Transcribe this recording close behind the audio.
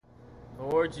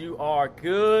Lord, you are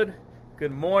good.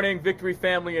 Good morning, Victory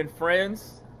family and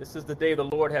friends. This is the day the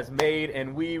Lord has made,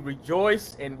 and we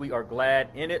rejoice and we are glad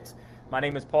in it. My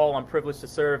name is Paul. I'm privileged to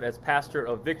serve as pastor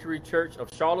of Victory Church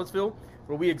of Charlottesville,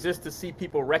 where we exist to see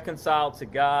people reconciled to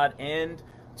God and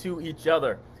to each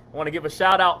other. I want to give a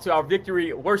shout out to our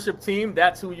Victory worship team.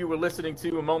 That's who you were listening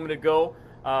to a moment ago.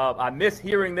 I miss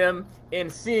hearing them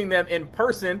and seeing them in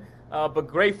person, but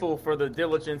grateful for the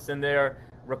diligence in their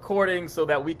recording so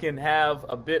that we can have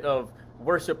a bit of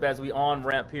worship as we on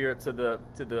ramp here to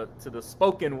the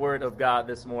spoken word of God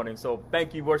this morning. So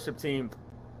thank you, worship team,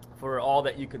 for all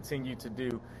that you continue to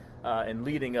do in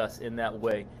leading us in that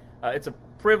way. It's a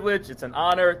privilege, it's an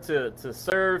honor to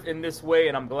serve in this way,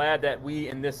 and I'm glad that we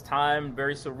in this time,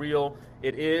 very surreal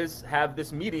it is, have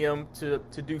this medium to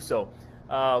do so.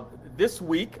 This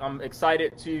week I'm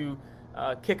excited to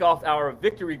kick off our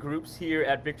victory groups here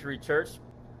at Victory Church.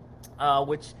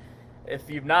 Which, if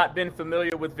you've not been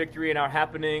familiar with Victory and our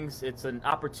happenings, it's an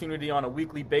opportunity on a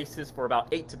weekly basis for about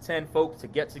 8 to 10 folks to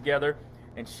get together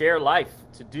and share life,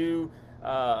 to do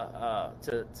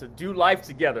life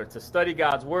together, to study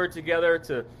God's Word together,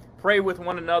 to pray with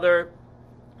one another,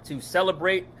 to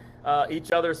celebrate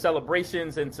each other's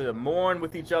celebrations, and to mourn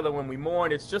with each other when we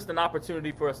mourn. It's just an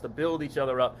opportunity for us to build each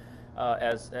other up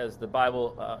as the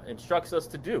Bible instructs us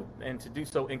to do, and to do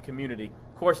so in community.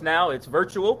 Of course, now it's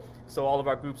virtual, so all of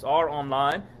our groups are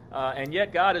online, and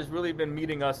yet God has really been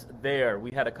meeting us there.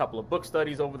 We had a couple of book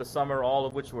studies over the summer, all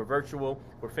of which were virtual.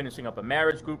 We're finishing up a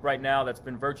marriage group right now that's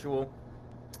been virtual,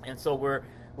 and so we're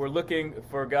looking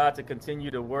for God to continue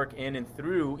to work in and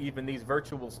through even these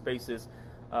virtual spaces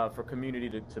for community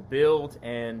to build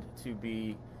and to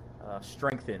be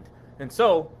strengthened. And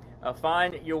so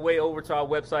find your way over to our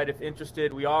website if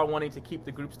interested. We are wanting to keep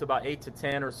the groups to about 8 to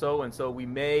 10 or so, and so we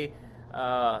may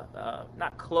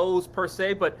not close per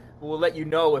se, but we'll let you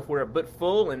know if we're a bit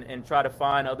full and try to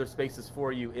find other spaces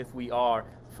for you if we are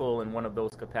full in one of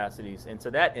those capacities. And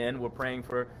to that end, we're praying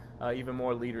for even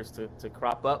more leaders to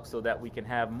crop up so that we can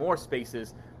have more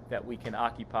spaces that we can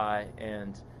occupy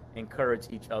and encourage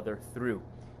each other through.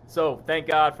 So thank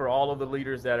God for all of the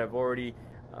leaders that have already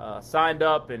signed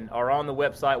up and are on the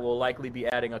website. We'll likely be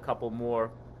adding a couple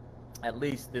more at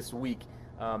least this week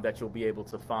that you'll be able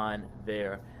to find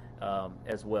there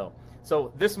as well.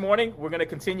 So this morning we're going to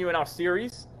continue in our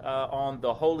series on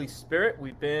the Holy Spirit.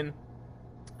 We've been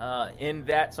in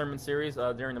that sermon series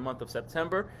during the month of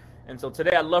September, and so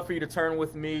today I'd love for you to turn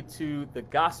with me to the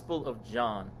Gospel of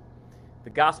John. The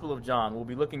Gospel of John. We'll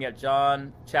be looking at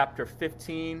John chapter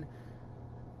 15,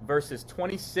 verses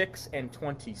 26 and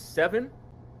 27.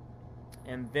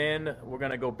 And then we're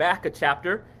going to go back a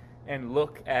chapter and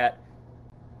look at,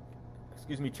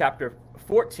 chapter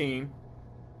 14,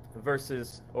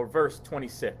 verse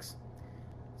 26.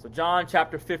 So John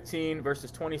chapter 15, verses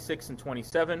 26 and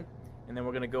 27. And then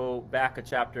we're going to go back a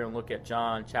chapter and look at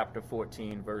John chapter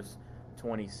 14, verse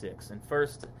 26. And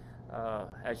first,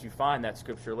 as you find that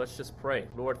scripture, let's just pray.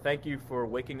 Lord, thank you for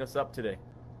waking us up today.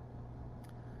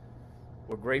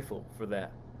 We're grateful for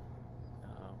that.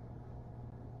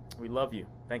 We love you.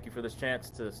 Thank you for this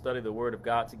chance to study the Word of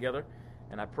God together.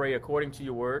 And I pray according to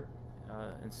your Word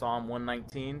in Psalm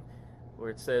 119,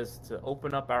 where it says to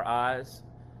open up our eyes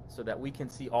so that we can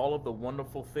see all of the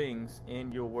wonderful things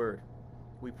in your Word.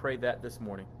 We pray that this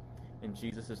morning. In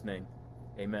Jesus' name,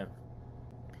 amen.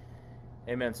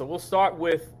 Amen. So we'll start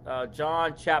with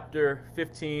John chapter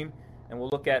 15, and we'll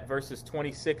look at verses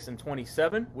 26 and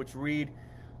 27, which read,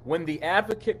 When the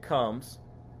advocate comes,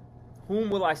 whom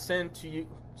will I send to you?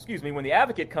 When the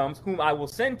advocate comes, whom I will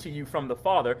send to you from the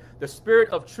Father, the Spirit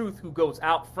of truth who goes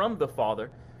out from the Father,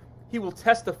 he will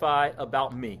testify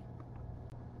about me.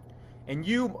 And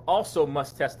you also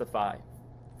must testify,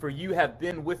 for you have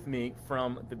been with me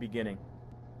from the beginning.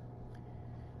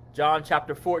 John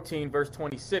chapter 14, verse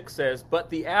 26 says,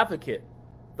 But the advocate,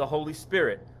 the Holy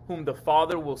Spirit, whom the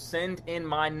Father will send in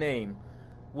my name,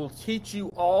 will teach you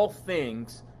all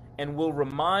things and will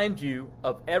remind you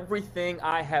of everything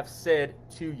I have said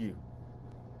to you.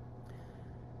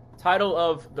 Title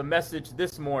of the message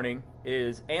this morning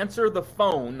is Answer the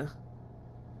Phone,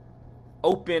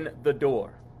 Open the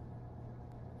Door.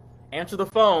 Answer the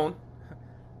phone,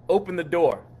 open the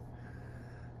door.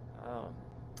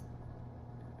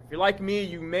 If you're like me,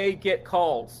 you may get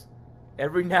calls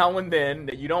every now and then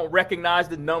that you don't recognize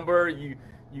the number. You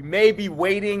may be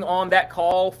waiting on that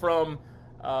call from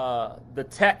the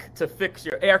tech to fix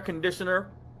your air conditioner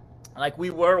like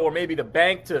we were, or maybe the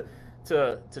bank to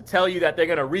tell you that they're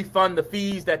going to refund the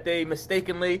fees that they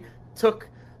mistakenly took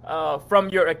from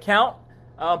your account.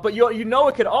 But you know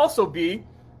it could also be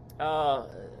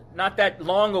not that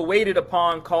long awaited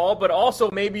upon call, but also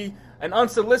maybe an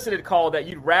unsolicited call that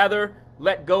you'd rather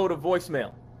let go to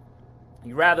voicemail.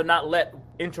 You'd rather not let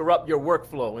interrupt your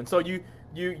workflow. And so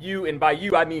you, and by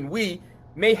you, I mean we,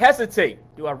 may hesitate.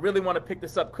 Do I really want to pick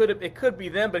this up? It could be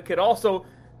them, but it could also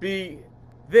be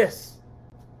this.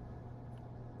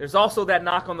 There's also that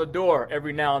knock on the door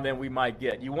every now and then we might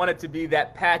get. You want it to be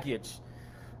that package,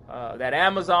 that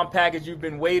Amazon package you've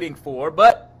been waiting for,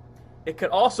 but it could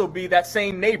also be that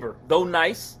same neighbor, though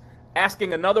nice,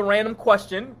 asking another random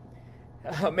question,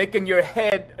 making your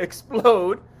head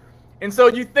explode. And so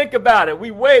you think about it. We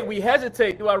wait, we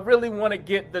hesitate. Do I really want to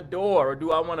get the door, or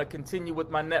do I want to continue with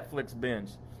my Netflix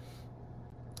binge?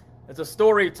 There's a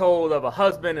story told of a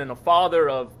husband and a father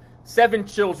of 7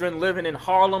 children living in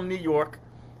Harlem, New York,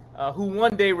 who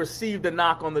one day received a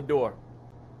knock on the door.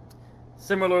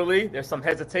 Similarly, there's some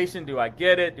hesitation. Do I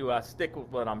get it? Do I stick with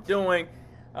what I'm doing?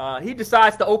 He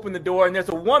decides to open the door, and there's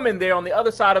a woman there on the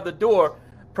other side of the door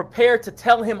prepared to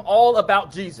tell him all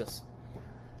about Jesus.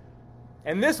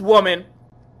 And this woman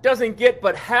doesn't get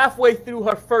but halfway through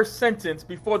her first sentence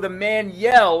before the man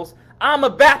yells, "I'm a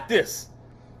Baptist,"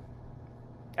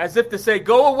 as if to say,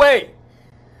 "Go away."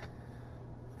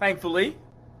 Thankfully,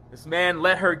 this man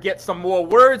let her get some more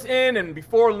words in, and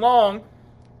before long,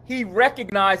 he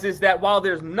recognizes that while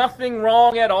there's nothing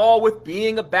wrong at all with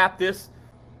being a Baptist,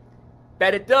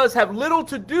 that it does have little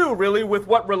to do really with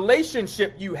what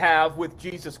relationship you have with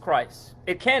Jesus Christ.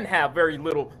 It can have very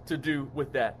little to do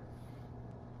with that.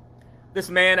 This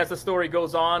man, as the story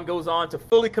goes on to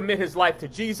fully commit his life to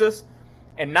Jesus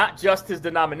and not just his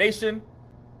denomination,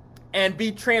 and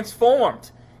be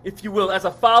transformed, if you will, as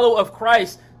a follower of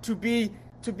Christ, to be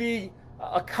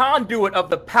a conduit of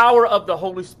the power of the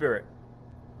Holy Spirit.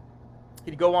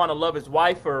 He'd go on to love his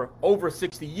wife for over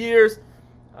 60 years.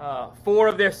 4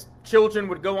 of their children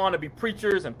would go on to be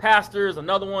preachers and pastors,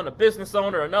 another one a business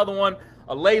owner, another one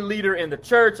a lay leader in the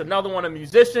church, another one a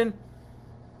musician.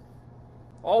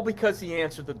 All because he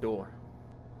answered the door.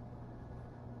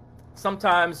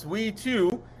 Sometimes we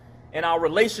too, in our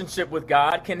relationship with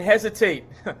God, can hesitate.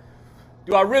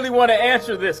 Do I really want to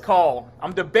answer this call?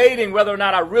 I'm debating whether or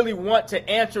not I really want to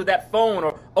answer that phone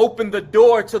or open the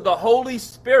door to the Holy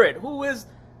Spirit. Who is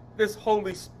this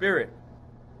Holy Spirit?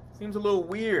 Seems a little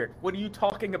weird. What are you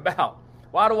talking about?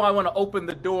 Why do I want to open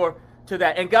the door to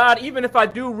that? And God, even if I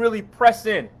do really press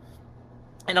in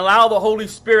and allow the Holy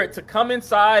Spirit to come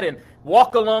inside and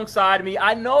walk alongside me,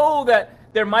 I know that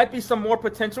there might be some more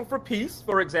potential for peace,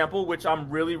 for example, which I'm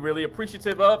really, really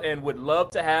appreciative of and would love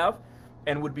to have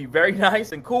and would be very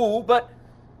nice and cool. But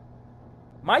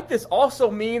might this also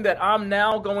mean that I'm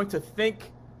now going to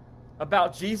think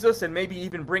about Jesus and maybe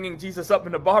even bringing Jesus up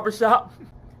in the barbershop?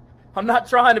 I'm not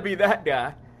trying to be that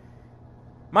guy.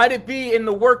 Might it be in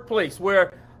the workplace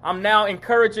where I'm now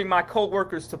encouraging my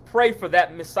coworkers to pray for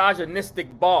that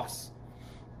misogynistic boss,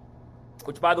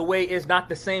 which, by the way, is not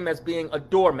the same as being a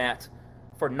doormat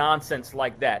for nonsense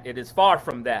like that. It is far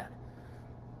from that.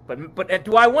 But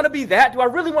do I want to be that? Do I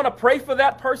really want to pray for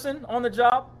that person on the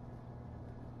job?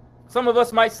 Some of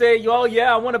us might say, "Oh,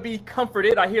 yeah, I want to be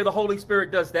comforted." I hear the Holy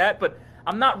Spirit does that, but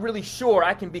I'm not really sure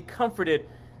I can be comforted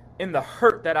in the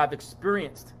hurt that I've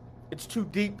experienced. It's too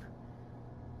deep.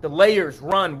 The layers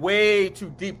run way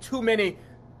too deep. Too many,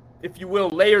 if you will,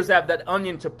 layers of that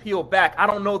onion to peel back. I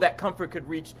don't know that comfort could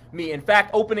reach me. In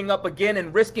fact, opening up again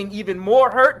and risking even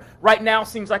more hurt right now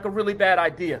seems like a really bad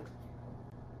idea.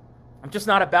 I'm just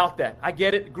not about that. I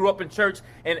get it. Grew up in church,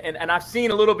 and I've seen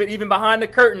a little bit even behind the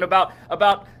curtain about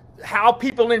how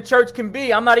people in church can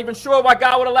be. I'm not even sure why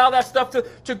God would allow that stuff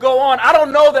to go on. I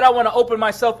don't know that I want to open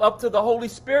myself up to the Holy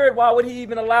Spirit. Why would he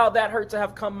even allow that hurt to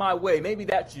have come my way? Maybe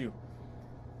that's you.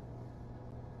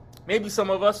 Maybe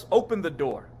some of us open the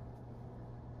door.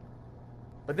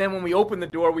 But then when we open the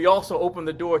door, we also open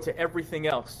the door to everything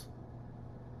else.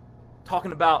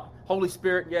 Talking about Holy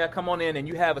Spirit, yeah, come on in, and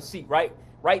you have a seat right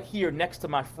here next to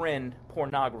my friend,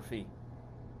 pornography.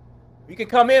 You can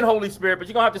come in, Holy Spirit, but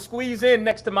you're going to have to squeeze in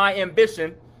next to my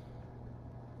ambition.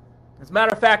 As a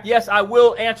matter of fact, yes, I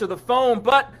will answer the phone,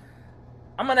 but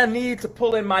I'm going to need to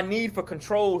pull in my need for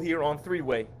control here on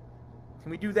 3-way.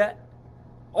 Can we do that?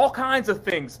 All kinds of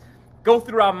things go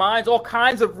through our minds. All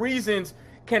kinds of reasons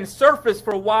can surface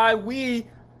for why we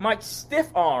might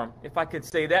stiff-arm, if I could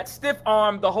say that,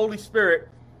 stiff-arm the Holy Spirit,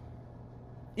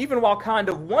 even while kind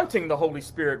of wanting the Holy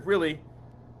Spirit really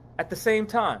at the same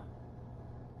time.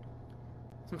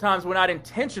 Sometimes we're not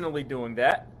intentionally doing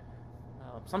that.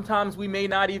 Sometimes we may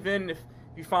not even, if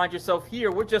you find yourself here,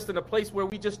 we're just in a place where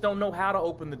we just don't know how to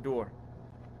open the door.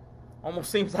 Almost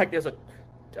seems like there's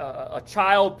a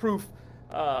child-proof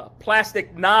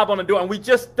plastic knob on the door, and we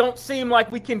just don't seem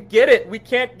like we can get it. We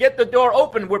can't get the door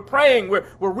open. We're praying.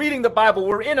 We're reading the Bible.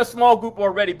 We're in a small group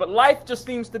already, but life just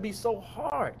seems to be so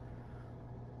hard.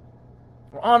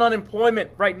 We're on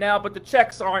unemployment right now, but the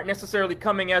checks aren't necessarily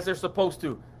coming as they're supposed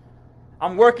to.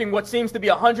 I'm working what seems to be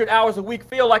 100 hours a week,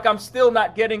 feel like I'm still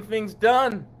not getting things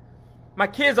done. My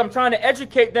kids, I'm trying to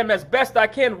educate them as best I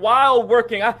can while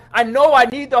working. I know I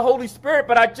need the Holy Spirit,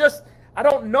 but I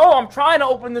don't know. I'm trying to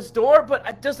open this door, but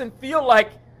it doesn't feel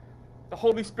like the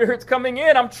Holy Spirit's coming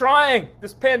in. I'm trying.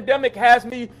 This pandemic has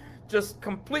me just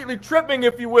completely tripping,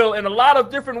 if you will, in a lot of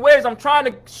different ways. I'm trying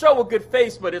to show a good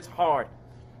face, but it's hard.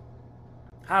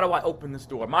 How do I open this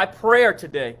door? My prayer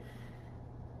today,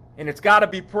 and it's got to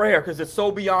be prayer because it's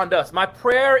so beyond us. My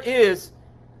prayer is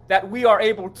that we are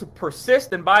able to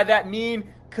persist, and by that mean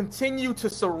continue to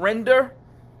surrender,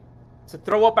 to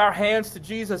throw up our hands to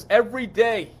Jesus every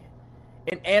day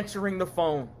in answering the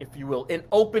phone, if you will, in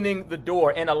opening the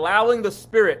door and allowing the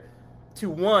Spirit to,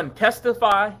 1,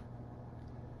 testify,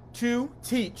 2,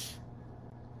 teach,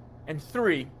 and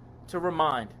 3, to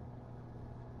remind.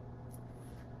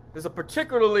 There's a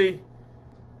particularly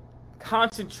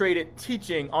concentrated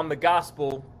teaching on the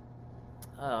gospel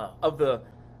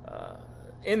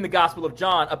in the Gospel of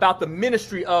John about the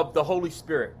ministry of the Holy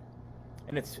Spirit,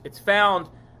 and it's found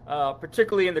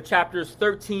particularly in the chapters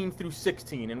 13 through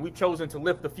 16, and we've chosen to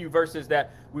lift a few verses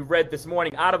that we read this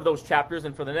morning out of those chapters,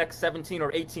 and for the next 17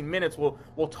 or 18 minutes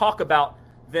we'll talk about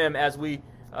them as we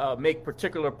make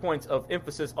particular points of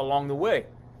emphasis along the way.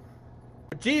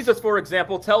 Jesus, for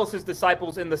example, tells his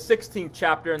disciples in the 16th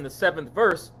chapter in the 7th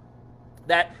verse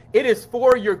that it is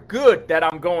for your good that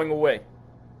I'm going away.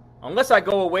 Unless I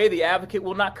go away, the advocate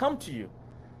will not come to you.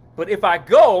 But if I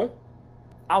go,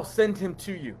 I'll send him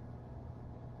to you.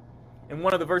 In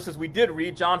one of the verses we did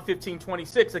read, John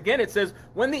 15:26, again it says,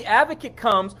 when the advocate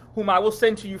comes, whom I will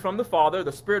send to you from the Father,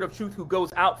 the Spirit of truth who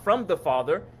goes out from the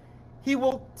Father, he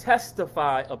will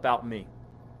testify about me.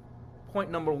 Point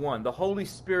number 1, the Holy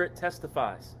Spirit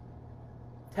testifies.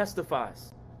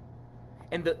 Testifies.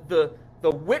 And the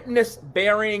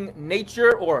witness-bearing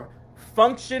nature or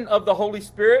function of the Holy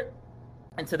Spirit,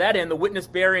 and to that end, the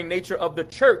witness-bearing nature of the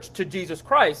church to Jesus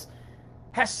Christ,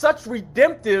 has such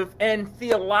redemptive and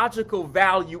theological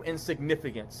value and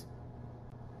significance.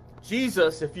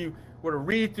 Jesus, if you were to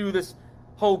read through this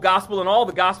whole gospel and all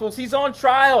the gospels, he's on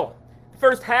trial.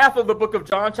 First half of the book of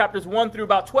John, chapters 1 through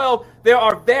about 12, there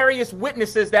are various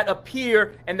witnesses that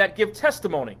appear and that give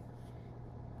testimony.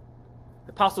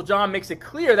 The Apostle John makes it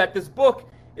clear that this book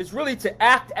is really to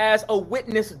act as a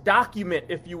witness document,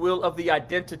 if you will, of the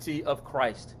identity of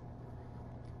Christ.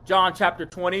 John chapter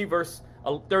 20, verse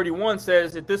 31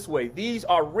 says it this way, these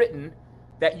are written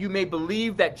that you may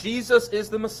believe that Jesus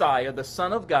is the Messiah, the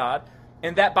Son of God,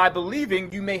 and that by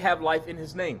believing you may have life in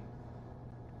his name.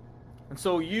 And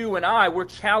so you and I, we're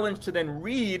challenged to then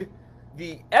read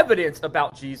the evidence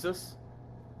about Jesus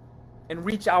and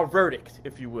reach our verdict,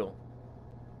 if you will.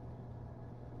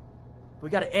 We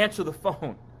got to answer the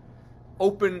phone,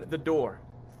 open the door.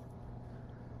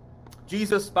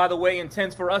 Jesus, by the way,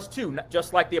 intends for us too,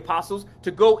 just like the apostles,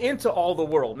 to go into all the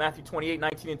world. Matthew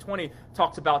 28:19 and 20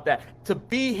 talks about that. To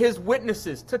be his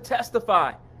witnesses, to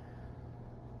testify.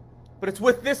 But it's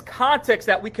with this context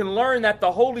that we can learn that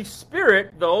the Holy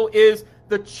Spirit, though, is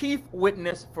the chief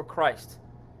witness for Christ.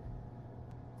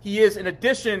 He is, in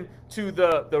addition to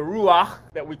the Ruach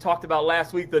that we talked about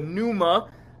last week, the Pneuma,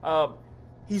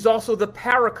 he's also the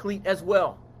Paraclete as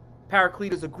well.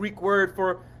 Paraclete is a Greek word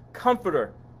for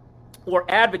comforter or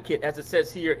advocate, as it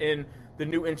says here in the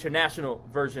New International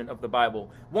Version of the Bible.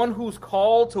 One who's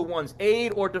called to one's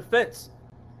aid or defense.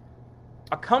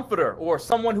 A comforter or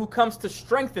someone who comes to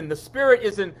strengthen. The Spirit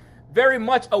is very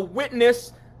much a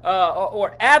witness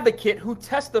or advocate who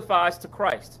testifies to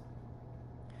Christ.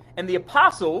 And the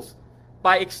apostles,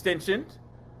 by extension,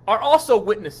 are also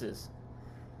witnesses.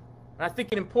 And I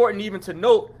think it's important even to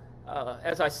note,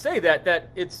 as I say that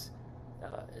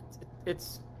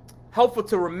it's helpful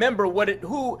to remember what it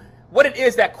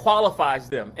is that qualifies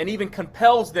them and even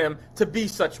compels them to be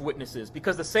such witnesses,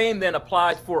 because the same then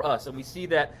applies for us. And we see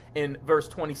that in verse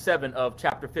 27 of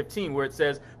chapter 15, where it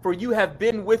says, "For you have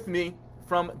been with me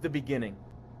from the beginning."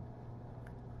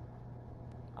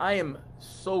 I am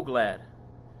so glad.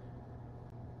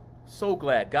 So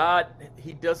glad. God,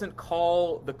 he doesn't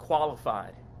call the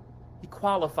qualified. He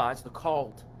qualifies the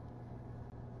called.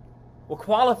 What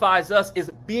qualifies us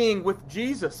is being with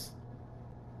Jesus.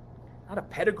 Not a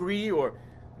pedigree or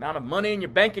amount of money in your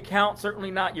bank account,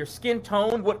 certainly not your skin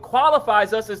tone. What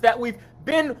qualifies us is that we've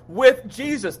been with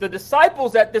Jesus. The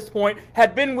disciples at this point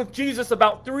had been with Jesus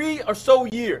about 3 or so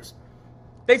years.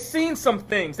 They'd seen some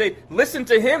things. They'd listened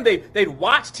to him. They'd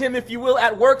watched him, if you will,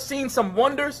 at work, seen some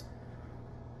wonders.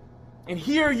 And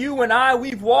here you and I,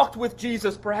 we've walked with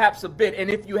Jesus perhaps a bit. And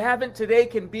if you haven't, today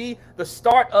can be the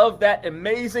start of that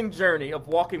amazing journey of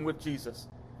walking with Jesus.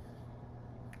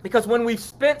 Because when we've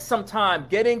spent some time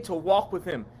getting to walk with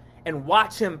him and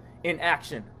watch him in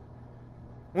action,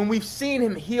 when we've seen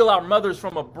him heal our mothers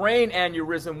from a brain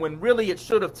aneurysm when really it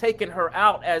should have taken her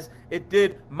out, as it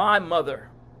did my mother,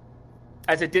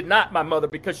 as it did not my mother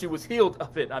because she was healed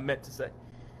of it, I meant to say.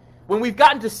 When we've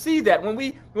gotten to see that, when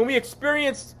we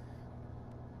experienced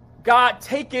God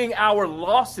taking our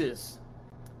losses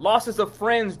of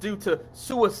friends due to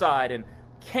suicide and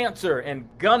cancer and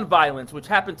gun violence, which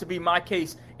happened to be my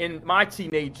case in my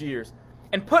teenage years,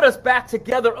 and put us back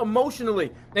together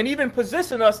emotionally, and even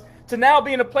position us to now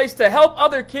be in a place to help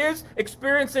other kids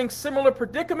experiencing similar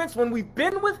predicaments when we've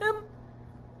been with him,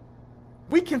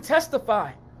 we can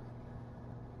testify.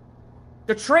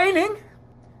 The training,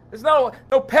 there's no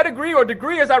pedigree or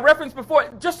degree, as I referenced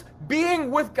before, just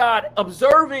being with God,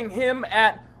 observing him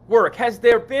at work. Has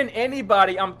there been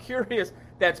anybody, I'm curious,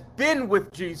 that's been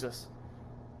with Jesus?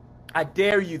 I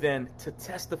dare you then to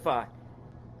testify.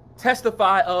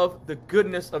 Testify of the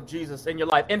goodness of Jesus in your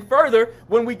life. And further,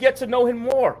 when we get to know him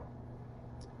more,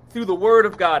 through the word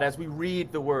of God, as we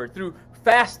read the word, through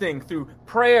fasting, through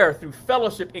prayer, through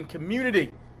fellowship in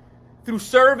community, through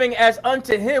serving as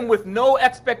unto him with no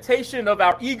expectation of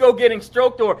our ego getting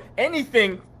stroked or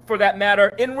anything for that matter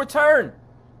in return.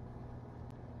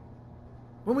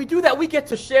 When we do that, we get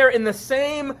to share in the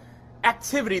same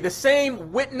activity, the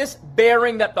same witness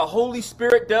bearing that the Holy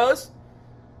Spirit does,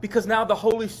 because now the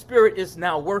Holy Spirit is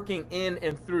now working in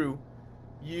and through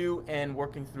you and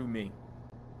working through me.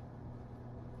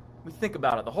 We think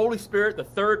about it. The Holy Spirit, the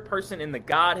third person in the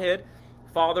Godhead,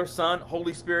 Father, Son,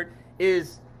 Holy Spirit,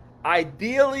 is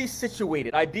ideally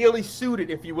situated, ideally suited,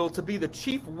 if you will, to be the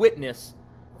chief witness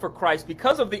for Christ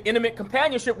because of the intimate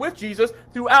companionship with Jesus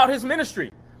throughout his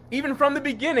ministry. Even from the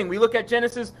beginning, we look at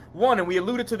Genesis 1, and we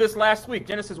alluded to this last week,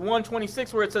 Genesis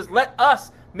 1:26, where it says, "Let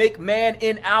us make man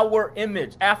in our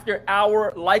image, after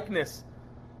our likeness."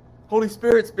 Holy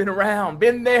Spirit's been around,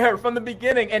 been there from the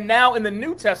beginning, and now in the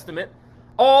New Testament,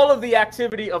 all of the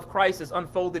activity of Christ is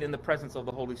unfolded in the presence of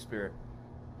the Holy Spirit.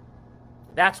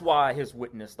 That's why his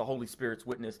witness, the Holy Spirit's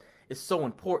witness, is so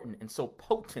important and so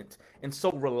potent and so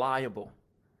reliable.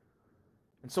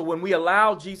 And so when we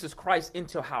allow Jesus Christ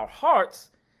into our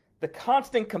hearts, the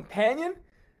constant companion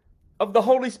of the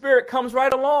Holy Spirit comes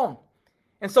right along.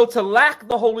 And so to lack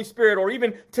the Holy Spirit, or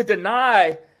even to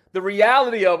deny the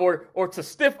reality of, or to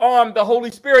stiff arm the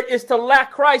Holy Spirit, is to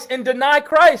lack Christ and deny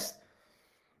Christ.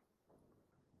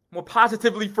 More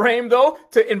positively framed, though,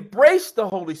 to embrace the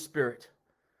Holy Spirit,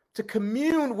 to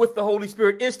commune with the Holy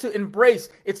Spirit, is to embrace,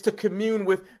 it's to commune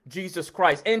with Jesus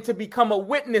Christ and to become a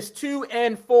witness to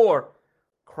and for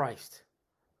Christ.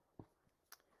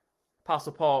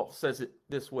 Apostle Paul says it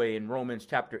this way in Romans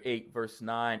chapter 8, verse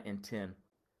 9 and 10.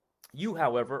 "You,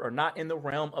 however, are not in the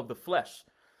realm of the flesh,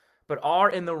 but are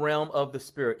in the realm of the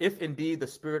Spirit, if indeed the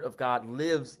Spirit of God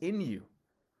lives in you.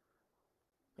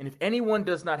 And if anyone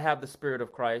does not have the Spirit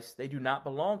of Christ, they do not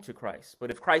belong to Christ. But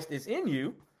if Christ is in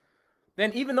you,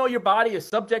 then even though your body is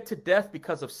subject to death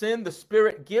because of sin, the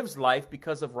Spirit gives life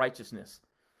because of righteousness."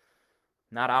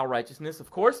 Not our righteousness,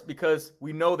 of course, because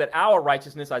we know that our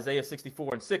righteousness, Isaiah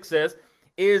 64:6 says,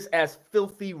 is as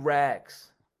filthy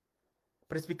rags.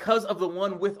 But it's because of the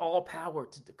one with all power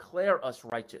to declare us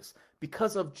righteous,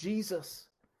 because of Jesus.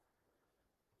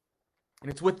 And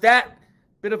it's with that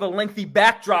bit of a lengthy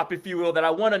backdrop, if you will, that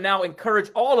I want to now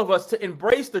encourage all of us to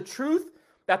embrace the truth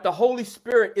that the Holy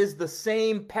Spirit is the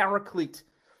same paraclete,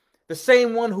 the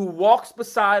same one who walks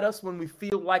beside us when we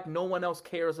feel like no one else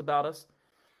cares about us,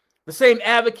 the same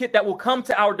advocate that will come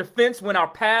to our defense when our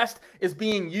past is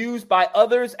being used by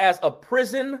others as a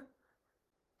prison,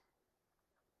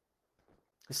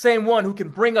 the same one who can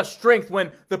bring us strength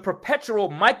when the perpetual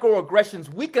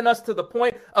microaggressions weaken us to the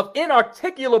point of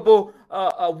inarticulable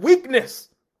weakness.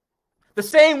 The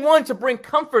same one to bring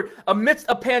comfort amidst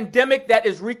a pandemic that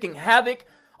is wreaking havoc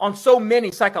on so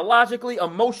many, psychologically,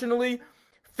 emotionally,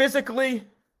 physically,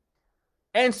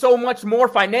 and so much more,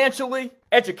 financially,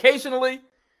 educationally.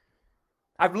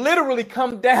 I've literally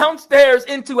come downstairs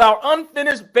into our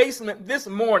unfinished basement this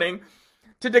morning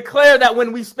to declare that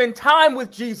when we spend time with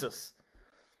Jesus,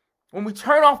 when we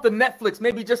turn off the Netflix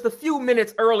maybe just a few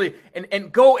minutes early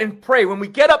and go and pray, when we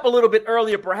get up a little bit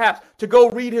earlier perhaps to go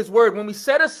read his word, when we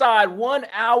set aside 1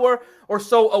 hour or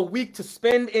so a week to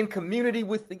spend in community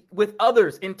with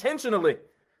others intentionally.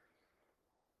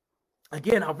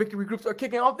 Again, our victory groups are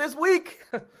kicking off this week.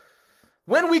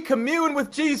 When we commune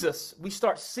with Jesus, we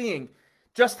start seeing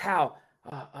just how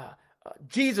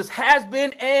Jesus has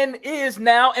been and is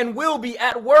now and will be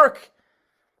at work.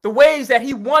 The ways that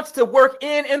he wants to work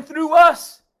in and through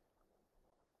us.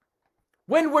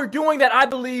 When we're doing that, I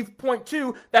believe, point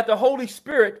two, that the Holy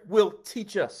Spirit will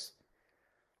teach us.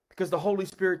 Because the Holy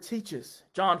Spirit teaches.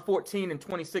 John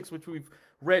 14:26, which we've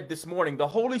read this morning. The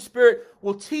Holy Spirit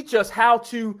will teach us how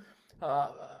to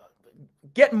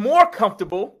get more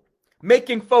comfortable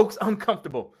making folks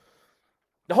uncomfortable.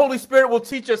 The Holy Spirit will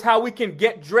teach us how we can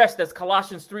get dressed, as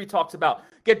Colossians 3 talks about.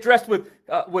 Get dressed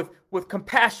with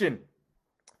compassion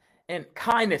and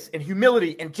kindness and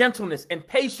humility and gentleness and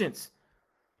patience.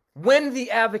 When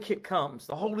the advocate comes,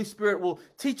 the Holy Spirit will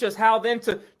teach us how then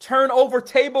to turn over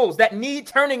tables that need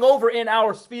turning over in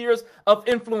our spheres of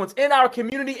influence, in our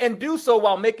community, and do so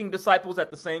while making disciples at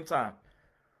the same time.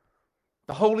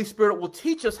 The Holy Spirit will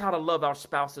teach us how to love our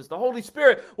spouses. The Holy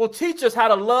Spirit will teach us how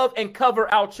to love and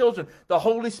cover our children. The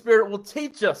Holy Spirit will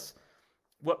teach us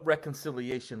what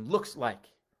reconciliation looks like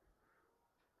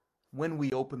when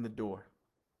we open the door.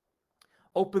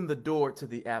 Open the door to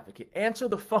the advocate. Answer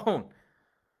the phone.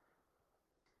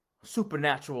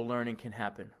 Supernatural learning can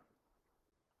happen.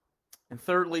 And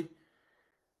thirdly,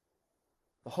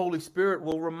 the Holy Spirit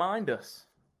will remind us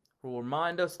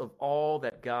of all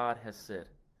that God has said.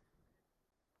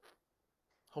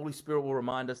 Holy Spirit will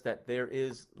remind us that there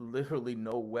is literally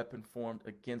no weapon formed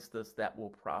against us that will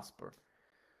prosper.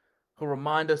 He'll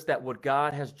remind us that what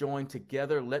God has joined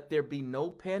together, let there be no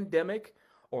pandemic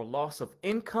or loss of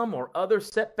income or other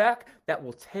setback that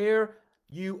will tear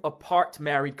you apart,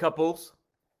 married couples.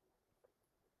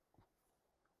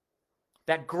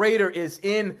 That greater is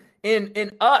in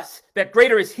us. That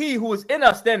greater is he who is in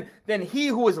us than he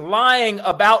who is lying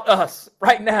about us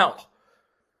right now.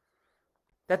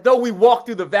 That though we walk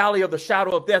through the valley of the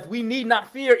shadow of death, we need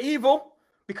not fear evil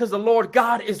because the Lord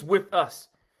God is with us.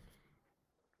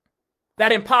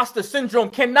 That imposter syndrome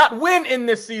cannot win in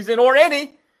this season or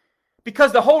any,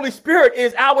 because the Holy Spirit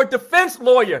is our defense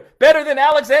lawyer, better than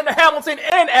Alexander Hamilton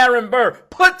and Aaron Burr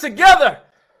put together.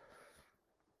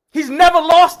 He's never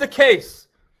lost the case.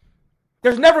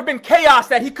 There's never been chaos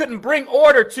that he couldn't bring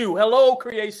order to. Hello,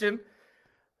 creation.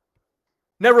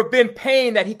 Never been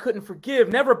pain that he couldn't forgive.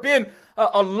 Never been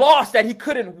a loss that he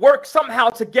couldn't work somehow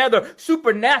together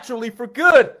supernaturally for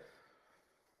good.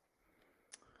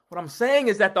 What I'm saying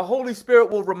is that the Holy Spirit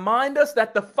will remind us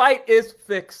that the fight is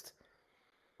fixed.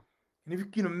 And if you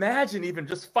can imagine even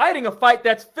just fighting a fight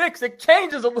that's fixed, it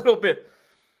changes a little bit.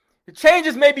 It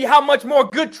changes maybe how much more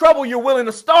good trouble you're willing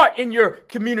to start in your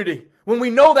community. When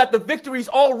we know that the victory's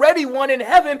already won in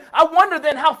heaven, I wonder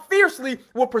then how fiercely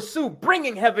we'll pursue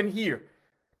bringing heaven here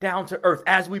down to earth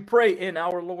as we pray in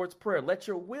our Lord's Prayer. Let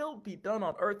your will be done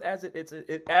on earth as it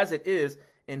is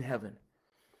in heaven.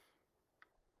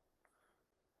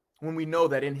 When we know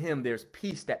that in him there's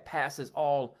peace that passes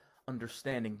all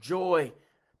understanding, joy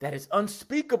that is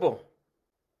unspeakable.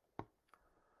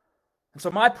 And so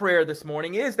my prayer this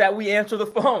morning is that we answer the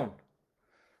phone.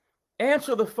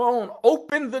 Answer the phone.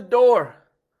 Open the door.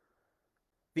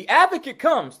 The advocate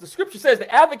comes. The scripture says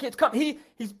the advocate's come.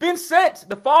 He's been sent.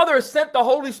 The Father has sent the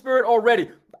Holy Spirit already.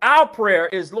 Our prayer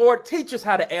is, Lord, teach us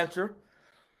how to answer.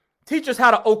 Teach us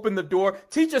how to open the door.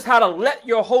 Teach us how to let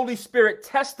your Holy Spirit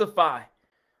testify.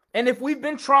 And if we've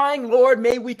been trying, Lord,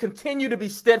 may we continue to be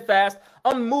steadfast,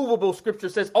 unmovable, scripture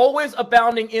says, always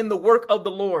abounding in the work of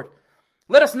the Lord.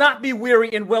 Let us not be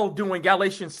weary in well-doing,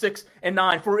 Galatians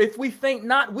 6:9. For if we faint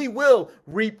not, we will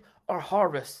reap our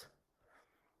harvest.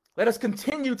 Let us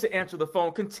continue to answer the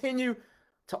phone, continue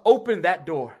to open that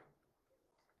door.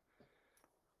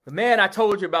 The man I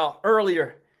told you about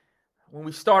earlier when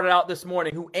we started out this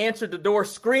morning, who answered the door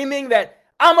screaming that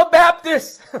I'm a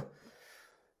Baptist.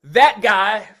 That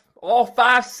guy, all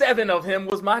 5'7" of him,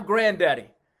 was my granddaddy.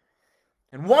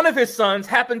 And one of his sons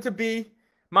happened to be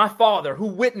my father, who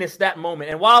witnessed that moment.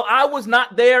 And while I was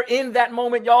not there in that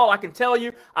moment, y'all, I can tell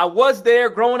you, I was there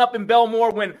growing up in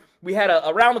Belmore when we had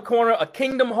around the corner a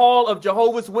Kingdom Hall of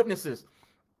Jehovah's Witnesses.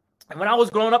 And when I was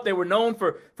growing up, they were known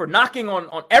for knocking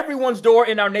on everyone's door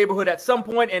in our neighborhood at some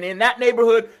point. And in that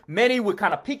neighborhood, many would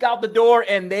kind of peek out the door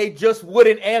and they just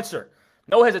wouldn't answer.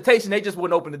 No hesitation, they just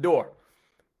wouldn't open the door.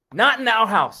 Not in our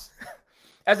house.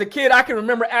 As a kid, I can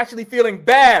remember actually feeling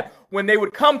bad when they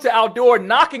would come to our door,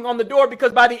 knocking on the door,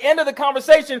 because by the end of the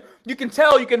conversation, you can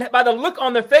tell, by the look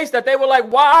on their face, that they were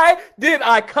like, why did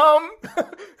I come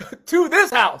to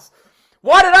this house?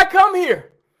 Why did I come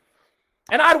here?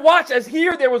 And I'd watch as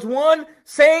here there was one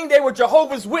saying they were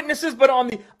Jehovah's Witnesses, but on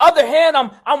the other hand,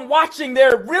 I'm watching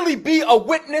there really be a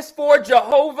witness for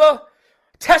Jehovah,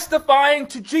 testifying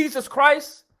to Jesus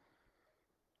Christ.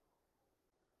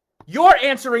 Your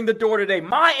answering the door today,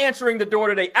 my answering the door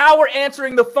today, our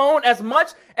answering the phone, as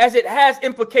much as it has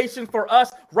implications for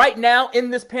us right now in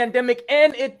this pandemic,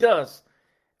 and it does.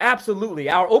 Absolutely.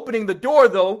 Our opening the door,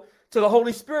 though, to the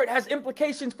Holy Spirit has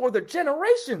implications for the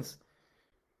generations.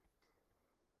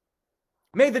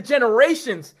 May the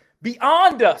generations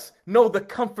beyond us know the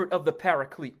comfort of the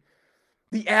Paraclete,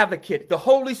 the Advocate, the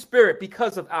Holy Spirit,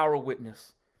 because of our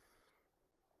witness.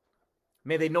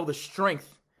 May they know the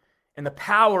strength and the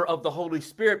power of the Holy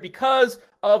Spirit because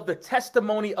of the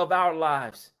testimony of our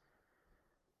lives.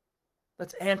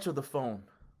 Let's answer the phone.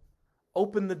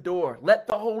 Open the door. Let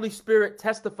the Holy Spirit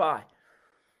testify.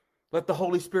 Let the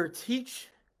Holy Spirit teach.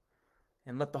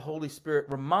 And let the Holy Spirit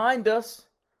remind us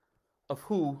of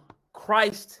who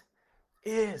Christ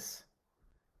is.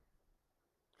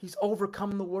 He's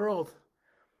overcome the world.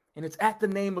 And it's at the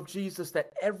name of Jesus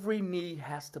that every knee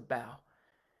has to bow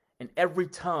and every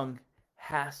tongue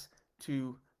has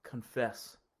to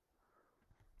confess.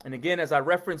 And again, as I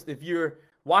referenced, if you're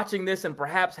watching this and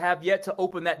perhaps have yet to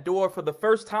open that door for the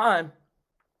first time,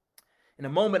 in a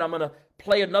moment I'm going to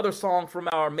play another song from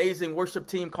our amazing worship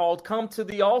team called Come to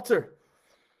the Altar.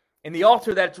 And the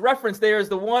altar that's referenced there is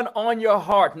the one on your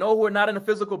heart. No, we're not in a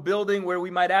physical building where we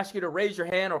might ask you to raise your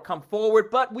hand or come forward,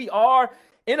 but we are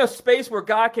in a space where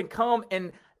God can come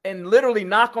and literally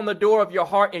knock on the door of your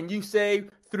heart, and you say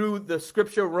through the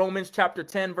scripture, Romans chapter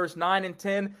 10, verse 9 and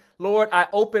 10, Lord, I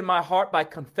open my heart by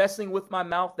confessing with my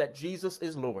mouth that Jesus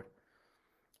is Lord,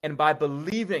 and by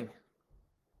believing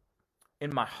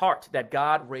in my heart that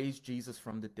God raised Jesus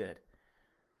from the dead.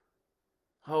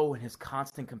 Oh, and his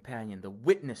constant companion, the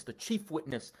witness, the chief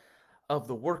witness of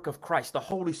the work of Christ, the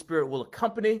Holy Spirit will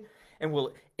accompany and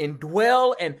will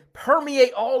indwell and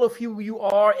permeate all of who you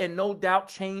are and no doubt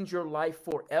change your life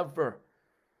forever.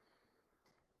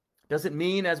 Does it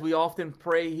mean, as we often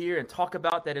pray here and talk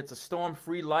about, that it's a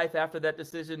storm-free life after that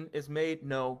decision is made?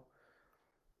 No.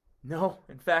 No.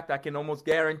 In fact, I can almost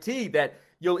guarantee that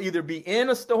you'll either be in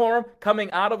a storm, coming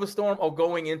out of a storm, or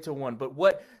going into one. But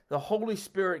what the Holy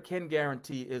Spirit can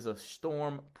guarantee is a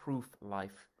storm-proof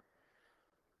life.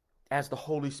 As the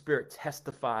Holy Spirit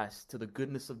testifies to the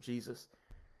goodness of Jesus,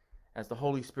 as the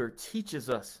Holy Spirit teaches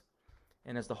us,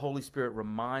 and as the Holy Spirit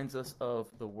reminds us of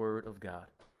the Word of God.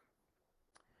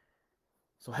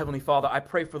 So, Heavenly Father, I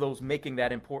pray for those making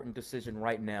that important decision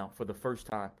right now for the first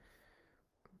time.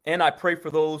 And I pray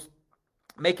for those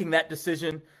making that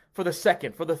decision for the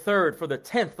second, for the third, for the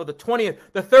 10th, for the 20th,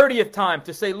 the 30th time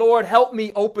to say, Lord, help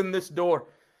me open this door.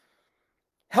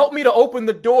 Help me to open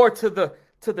the door to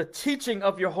the teaching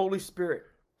of your Holy Spirit,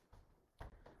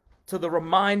 to the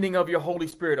reminding of your Holy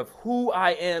Spirit of who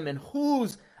I am and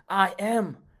whose I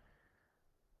am.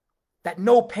 That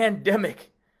no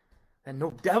pandemic, that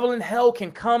no devil in hell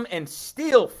can come and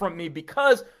steal from me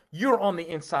because you're on the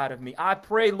inside of me. I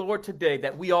pray, Lord, today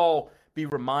that we all be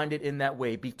reminded in that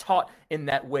way, be taught in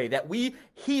that way, that we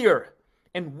hear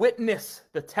and witness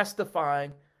the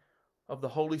testifying of the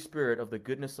Holy Spirit of the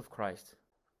goodness of Christ.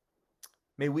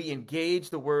 May we engage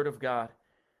the Word of God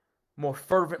more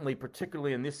fervently,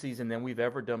 particularly in this season, than we've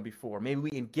ever done before. May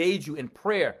we engage you in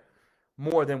prayer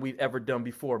more than we've ever done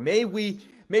before. May we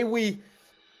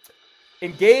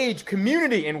engage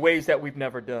community in ways that we've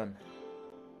never done,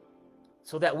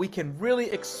 so that we can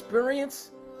really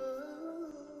experience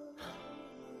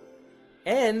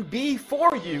and be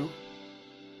for you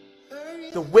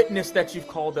the witness that you've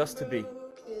called us to be.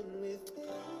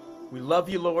 We love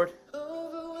you, Lord.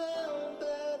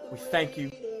 We thank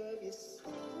you.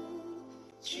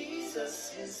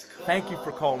 Thank you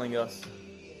for calling us.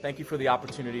 Thank you for the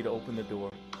opportunity to open the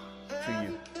door to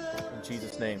you. In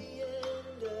Jesus' name,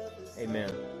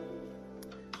 amen.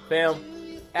 Fam,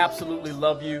 absolutely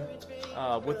love you.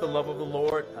 With the love of the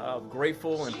Lord,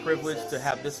 grateful and privileged to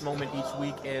have this moment each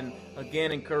week. And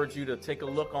again, encourage you to take a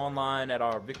look online at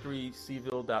our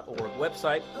victorycville.org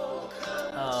website.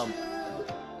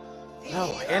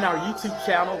 And our YouTube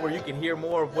channel, where you can hear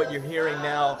more of what you're hearing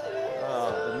now,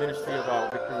 the ministry of our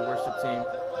Victory Worship team.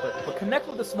 But connect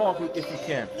with a small group if you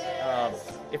can.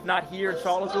 If not here in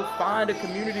Charlottesville, find a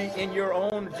community in your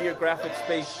own geographic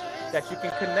space that you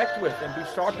can connect with and be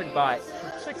sharpened by,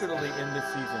 particularly in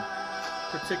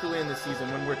this season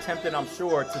when we're tempted, I'm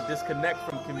sure, to disconnect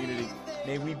from community.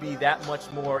 May we be that much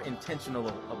more intentional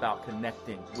about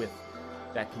connecting with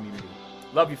that community.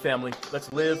 Love you, family.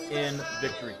 Let's live in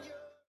victory.